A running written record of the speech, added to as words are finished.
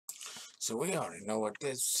So we already know what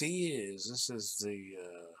this C is. This is the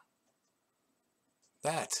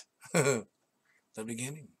that the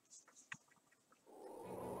beginning.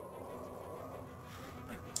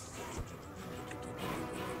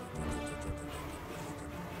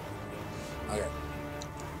 Okay,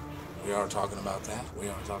 we are talking about that. We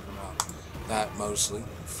are talking about that mostly,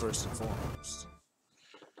 first and foremost.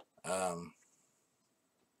 Um,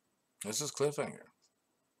 this is Cliffhanger,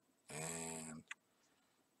 and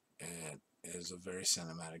it is a very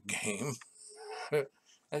cinematic game,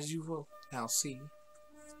 as you will now see.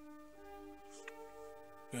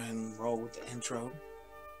 Go ahead and roll with the intro,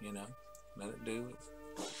 you know, let it do it.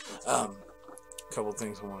 A couple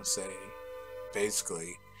things I want to say.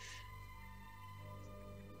 Basically,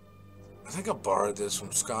 I think I borrowed this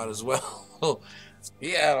from Scott as well.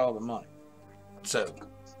 He had all the money. So,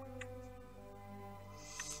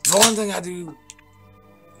 the one thing I do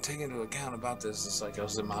take into account about this is like I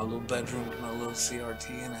was in my little bedroom with my little CRT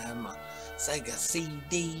and I had my Sega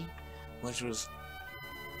CD, which was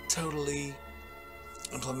totally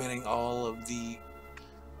implementing all of the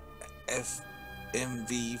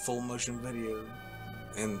FMV full motion video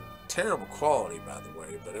in terrible quality, by the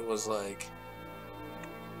way, but it was like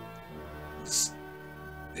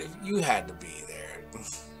if you had to be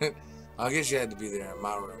there. I guess you had to be there in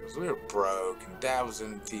my room because we were broke and Dad was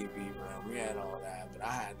in the TV room. We had all that, but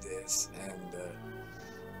I had this, and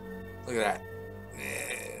look at that.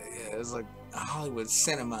 Yeah, it was like a Hollywood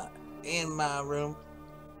cinema in my room.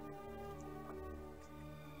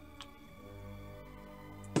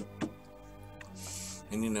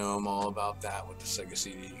 And you know I'm all about that with the Sega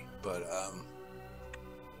CD, but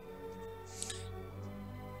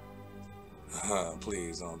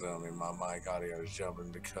please don't tell me my mic audio is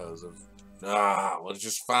jumping because of let's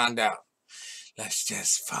just find out. Let's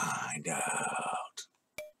just find out.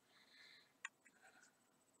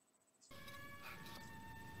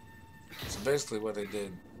 So basically what they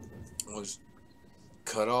did was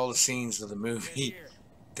cut all the scenes of the movie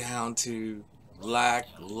down to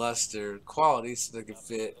lackluster quality so they could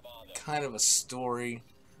fit kind of a story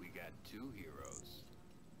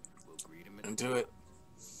into it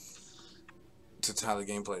to tie the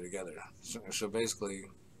gameplay together. So basically,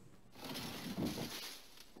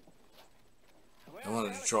 I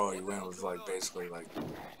wanted to draw you in with like basically like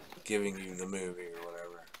giving you the movie or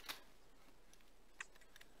whatever.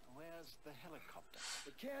 Where's the helicopter?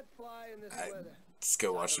 We can't fly in this weather. Let's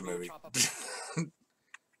go watch the movie.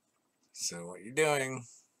 So what you're doing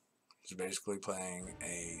is basically playing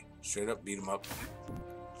a straight up beat 'em up.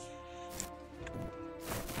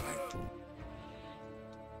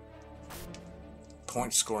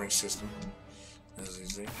 Point scoring system, as you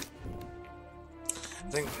see. I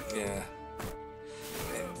think, yeah,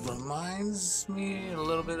 it reminds me a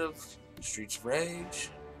little bit of Streets of Rage.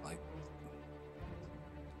 Like,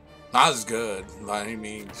 not as good by any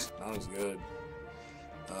means, not as good.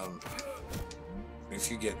 If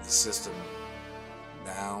you get the system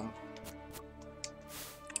down,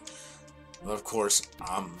 but of course,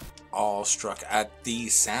 I'm all struck at the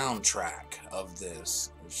soundtrack of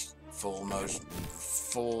this. It's full motion,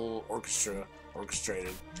 full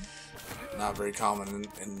orchestrated. Not very common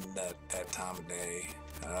in that time of day.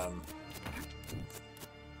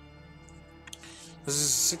 This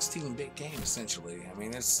is a 16-bit game essentially. I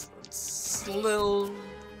mean, it's a little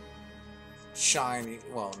shiny.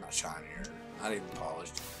 Well, not shinier, not even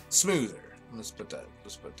polished. Smoother. Let's put that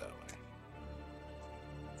way.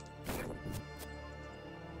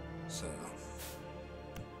 So,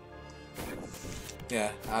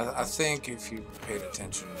 yeah, I think if you paid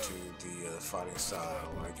attention to the fighting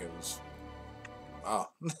style, like it was, oh,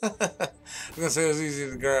 I was gonna say it was easy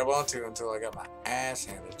to grab onto until I got my ass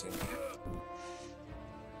handed to me,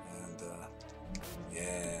 and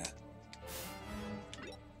yeah,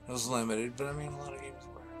 it was limited, but I mean a lot of games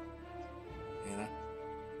were, you know.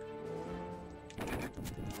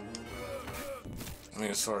 I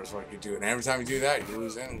mean, as far as what you do, and every time you do that, you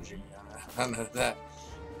lose energy. I know that.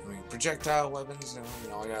 I mean, projectile weapons, you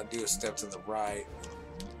know, all you gotta do is step to the right.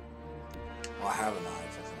 Well, I have a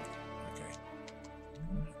knife, I think. Okay.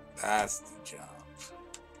 That's the jump.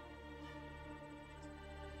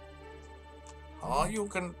 All you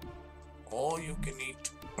can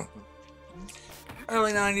eat.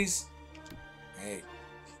 Early 90s. Hey.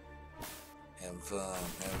 Have fun.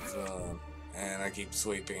 And I keep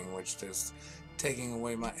sweeping, which is taking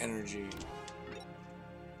away my energy.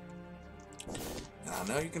 And I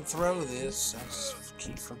know you can throw this, I just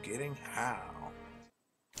keep forgetting how.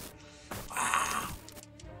 Wow.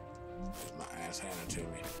 Get my ass handed to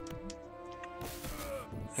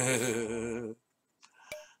me.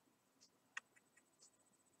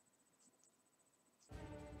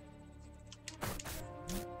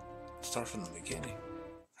 start from the beginning.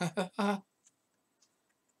 I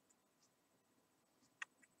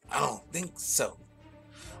don't think so.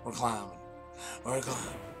 We're climbing. We're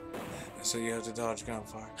climbing. So you have to dodge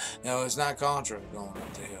gunfire. No, it's not Contra going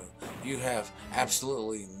up the hill. You have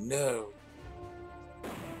absolutely no.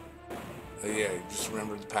 Yeah, you just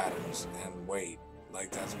remember the patterns and wait.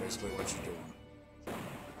 Like, that's basically what you're doing.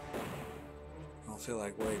 I don't feel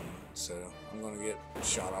like waiting, so I'm gonna get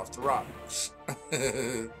shot off the rocks.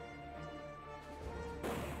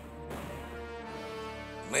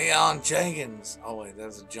 Leon Jenkins. Oh wait,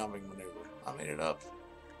 that's a jumping maneuver. I made it up.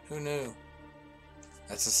 Who knew?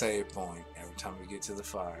 That's a save point every time we get to the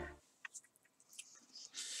fire.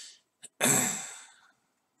 I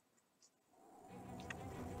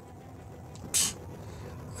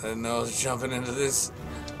didn't know I was jumping into this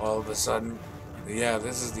all of a sudden. But yeah,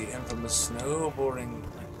 this is the infamous snowboarding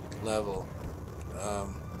level.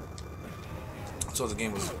 So the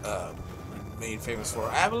game was made famous for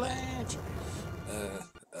Avalanche.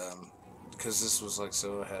 Because this was like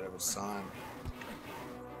so ahead of its time.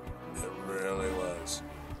 It really was.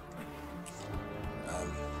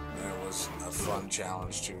 And it was a fun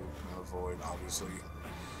challenge to avoid, obviously,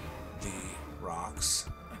 the rocks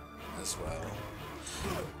as well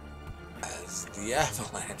as the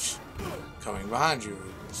avalanche coming behind you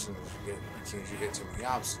as soon as you hit too many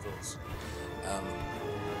obstacles.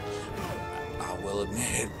 I will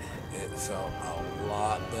admit it felt a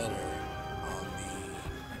lot better on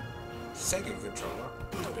the second controller,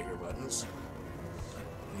 the bigger buttons.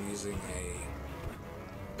 I'm using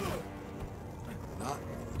not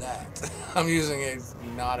that. I'm using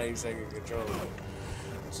not a second controller.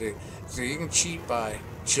 See, so you can cheat by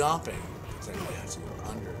jumping, but then you have to go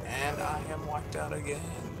under, and I am wiped out again.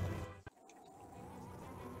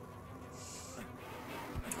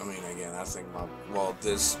 I mean, again, I think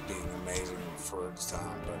this being amazing for its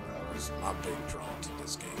time, but my big draw to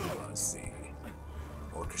this game was the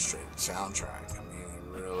orchestrated soundtrack. I mean, it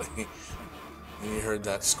really, when you heard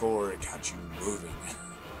that score, it got you moving.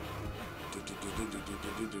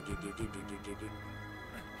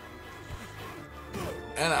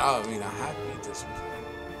 And I mean, I have beat this before.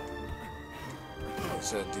 Like I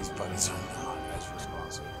said, these buttons are not as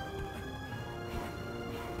responsive.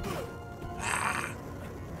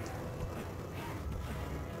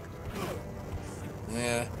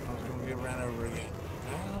 Yeah, I was gonna get ran over again.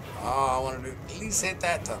 Oh, I wanted to at least hit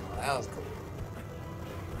that tunnel. That was cool.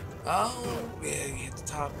 Oh, yeah, you hit the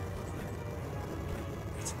top.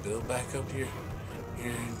 Let's build back up your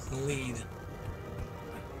lead.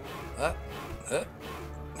 I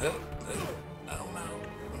don't know.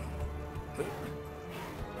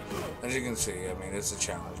 As you can see, I mean, it's a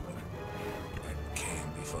challenge, but it can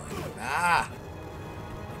be fun.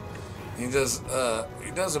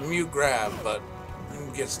 He does a mute grab, but he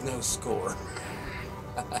gets no score.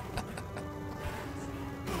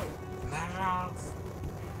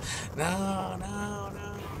 No.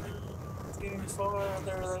 It's getting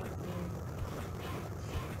farther.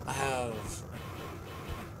 I have.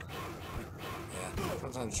 Yeah,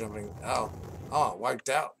 sometimes jumping. Oh, wiped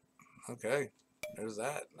out. Okay, there's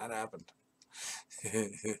that. That happened.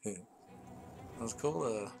 That's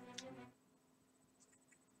cool.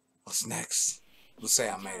 What's next? Let's say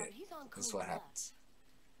I made it. That's what happens.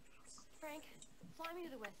 Frank, fly me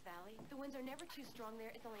to the West Valley. The winds are never too strong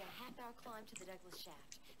there. It's only a half-hour climb to the Douglas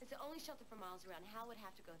Shaft. It's the only shelter for miles around. Hal would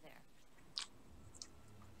have to go there.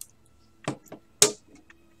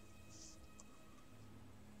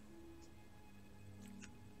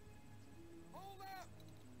 Hold up!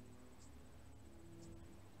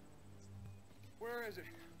 Where is it?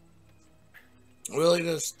 Really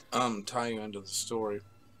just tie you into the story.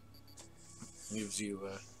 Gives you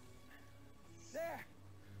There!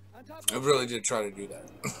 On top I of really did try to do that.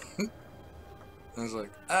 I was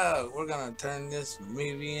like, oh, we're gonna turn this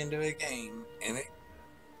movie into a game, and it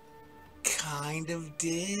kind of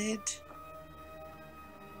did.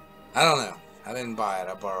 I don't know. I didn't buy it,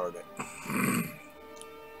 I borrowed it.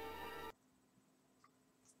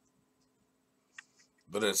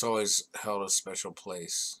 But it's always held a special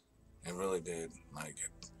place. It really did. Like,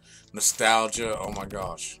 nostalgia, oh my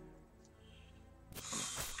gosh.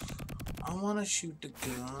 I want to shoot the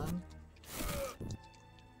gun.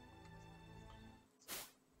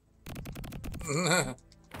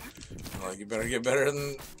 Like, you better get better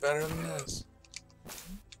than this.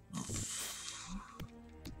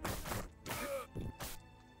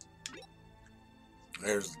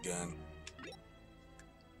 There's the gun.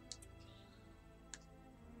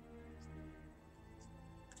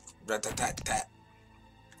 Rat-tat-tat-tat.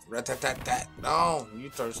 Rat-tat-tat-tat. Oh, you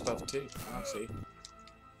throw stuff too. I see.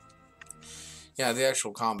 Yeah, the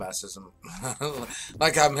actual combat system,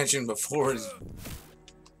 like I mentioned before, is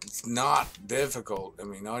it's not difficult. I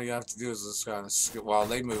mean, all you have to do is just kind of skip while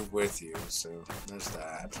they move with you. So there's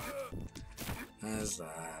that. There's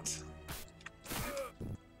that.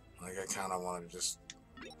 Like I kind of want to just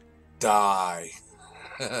die.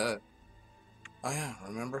 Oh yeah,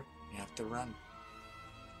 remember? You have to run.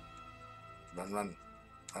 Run, run,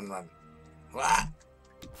 run, run. What?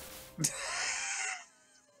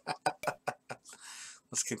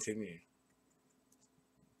 Let's continue.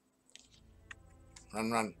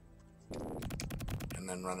 Run, run. And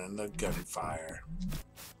then run into gunfire.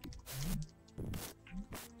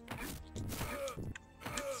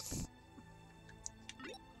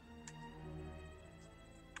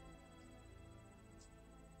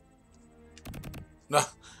 No,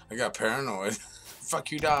 I got paranoid.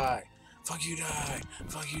 Fuck you, die. Fuck you, die.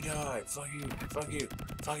 Fuck you, die. Fuck you. Fuck you.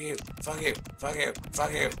 Fuck you. Fuck you. Fuck you.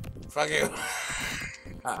 Fuck you. Fuck you.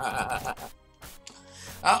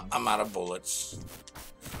 Oh, I'm out of bullets.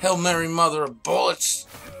 Hail Mary, mother of bullets.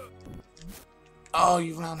 Oh,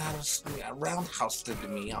 you roundhoused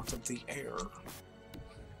me out of the air.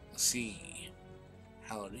 Let's see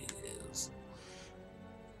how it is.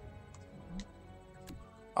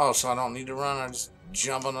 Oh, so I don't need to run. I just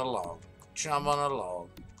jump on a log. Jump on a log.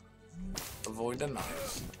 Avoid the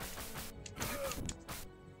knives.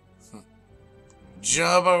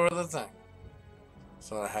 Jump over the thing.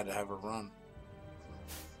 So I had to have a run.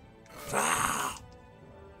 Ah,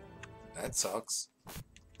 that sucks.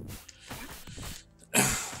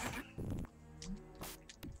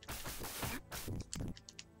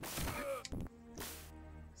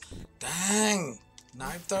 Dang!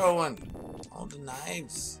 Knife throwing! All the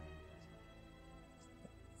knives.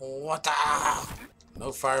 What the?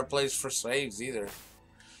 No fireplace for saves either.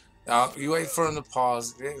 You wait for him to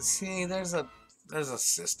pause. See, there's a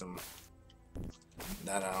system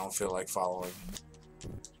that I don't feel like following.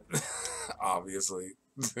 Obviously.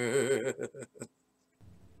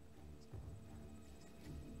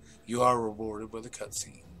 You are rewarded with a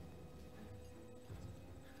cutscene.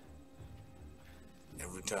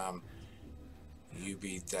 Every time you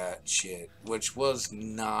beat that shit, which was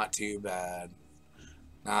not too bad.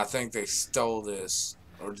 Now I think they stole this,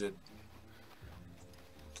 or did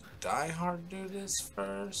Die Hard do this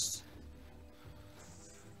first?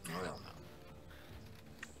 I don't know.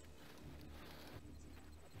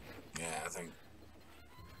 Yeah, I think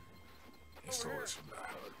they stole this from Die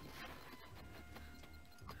Hard.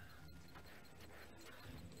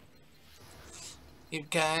 You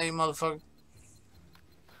okay, motherfucker?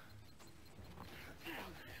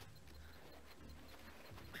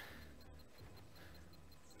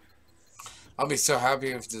 I'll be so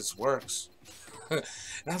happy if this works. And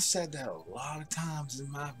I've said that a lot of times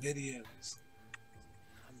in my videos.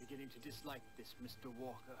 I'm beginning to dislike this Mr.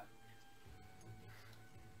 Walker.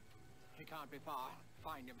 He can't be far.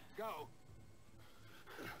 Find him. Go.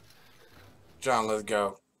 John, let's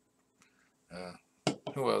go.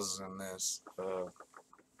 Who else is in this?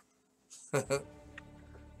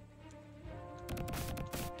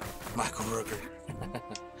 Michael Rooker.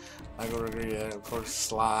 Michael Rooker, yeah, of course,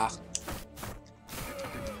 Sly.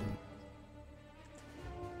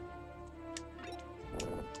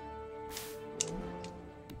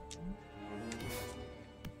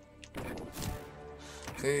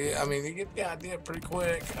 See, I mean, you get the idea pretty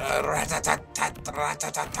quick. Forgot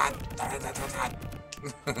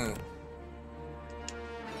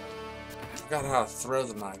how to throw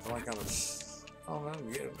the knife. I like how to. Oh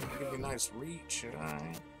man, give me a nice reach.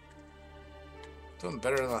 Alright. Doing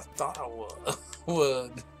better than I thought I would.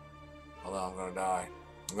 Although I'm gonna die.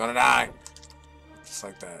 I'm gonna die. Just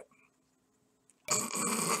like that.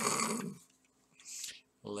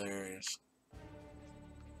 Hilarious.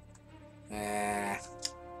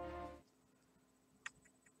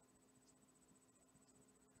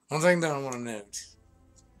 One thing that I want to note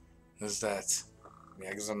is that, yeah,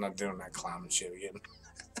 because I'm not doing that climbing shit again.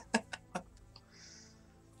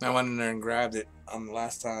 I went in there and grabbed it on the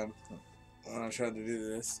last time when I tried to do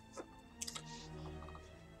this.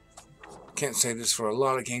 Can't say this for a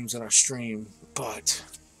lot of games that I stream, but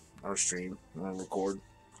I record.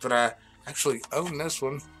 But I actually own this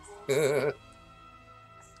one.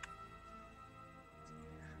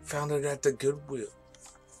 Found it at the Goodwill.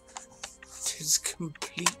 Tis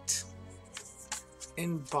complete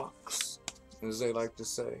in box, as they like to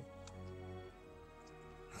say.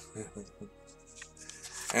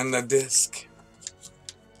 And the disc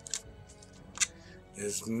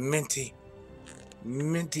is minty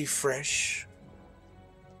fresh.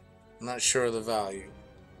 I'm not sure of the value.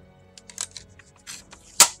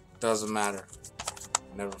 Doesn't matter.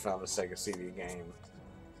 Never found a Sega CD game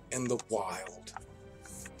in the wild.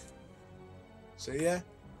 So yeah,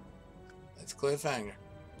 that's Cliffhanger.